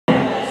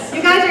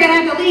going to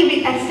have to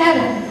leave at 7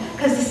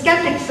 because the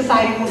Skeptic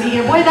Society will be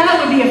here. Boy, that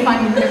would be a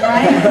fun group,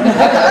 right?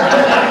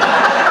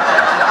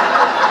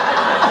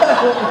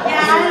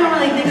 Yeah, I don't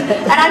really think so.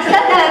 And I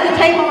said that at the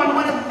table when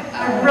one of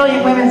our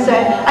brilliant women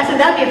said, I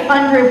said, that'd be a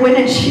fun group,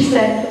 wouldn't it? She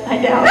said,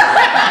 I doubt it.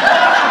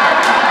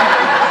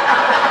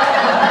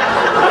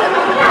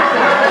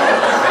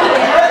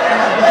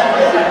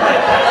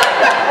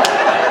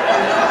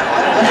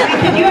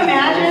 Can you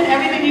imagine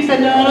everything you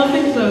said? No, I don't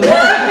think so.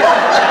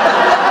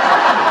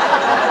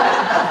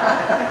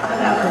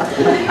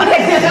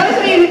 Okay, so those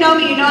of you who know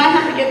me, you know I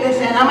have to get this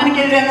in. I'm going to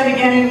get it in the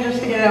beginning just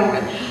to get it over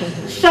with.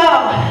 So,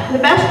 the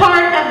best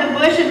part of the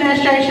Bush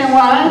administration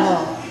was?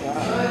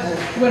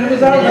 When it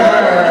was over.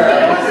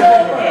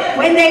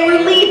 When they were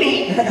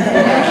leaving. For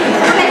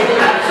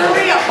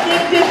real.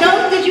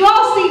 Did you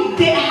all see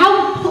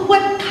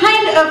what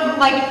kind of,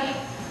 like,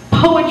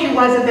 poetry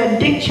was it that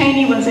Dick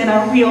Cheney was in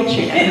a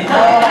wheelchair?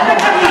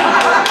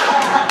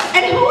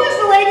 And who was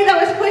the lady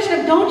that was pushing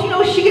him? Don't you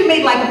know she had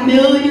made like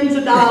millions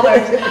of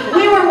dollars?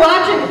 We were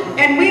watching,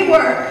 and we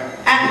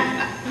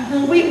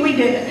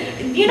did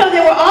it. You know,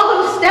 there were all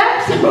those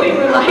steps, and we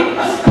were like,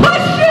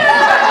 push it!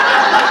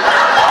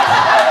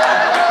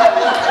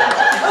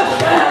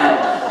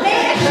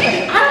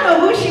 Man, I don't know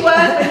who she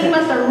was, but he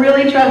must have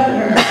really trusted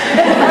her.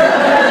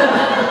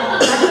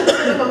 That's a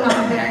critical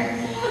commentary.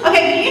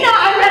 Okay, do you know,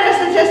 I read a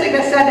statistic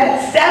that said that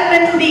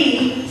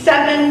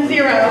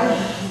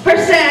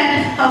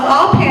 70% of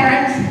all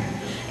parents,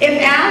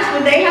 if asked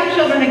would they have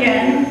children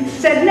again,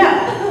 said no.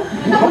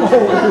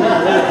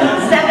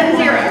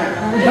 7-0.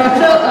 So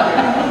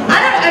I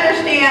don't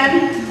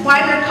understand why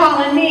they're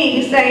calling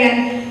me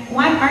saying,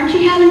 why aren't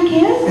you having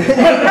kids?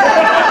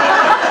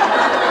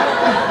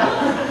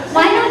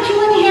 Why don't you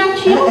want to have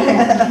children?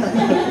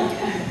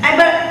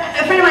 But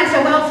a friend of mine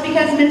said, well, it's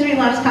because misery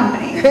loves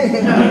company. So,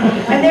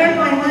 and they're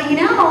going, well, you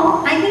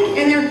know, I think,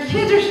 and their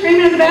kids are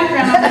screaming in the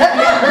background.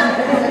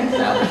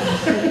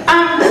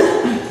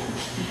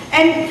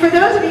 And for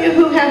those of you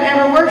who have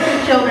ever worked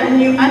with children,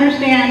 you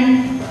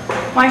understand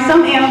why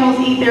some animals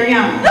eat their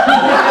young. I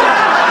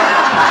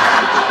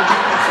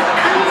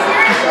mean,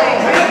 seriously.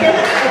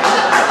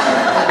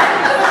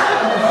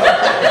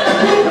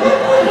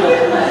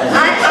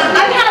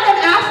 I've had them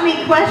ask me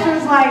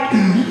questions like,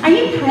 are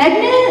you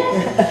pregnant?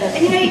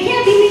 And you know, you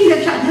can't be mean to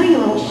a child. No, you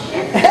little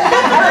shit. So you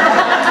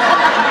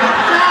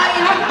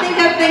have to think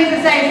of things to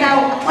say. So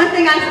one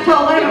thing I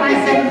told one of them, I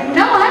said,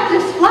 no, I'm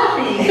just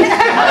fluffy.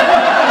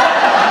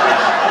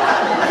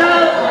 So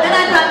then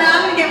I thought, no,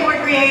 I'm going to get more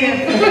creative.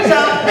 So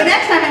the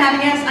next time it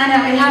happened, yes, I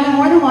know, it happened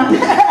more than once.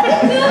 And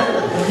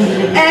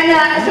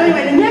so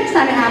anyway, the next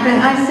time it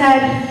happened, I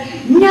said,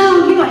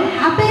 no, you know what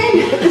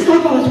happened? This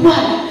little girl was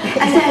what?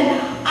 I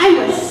said, I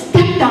was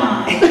stepped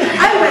on.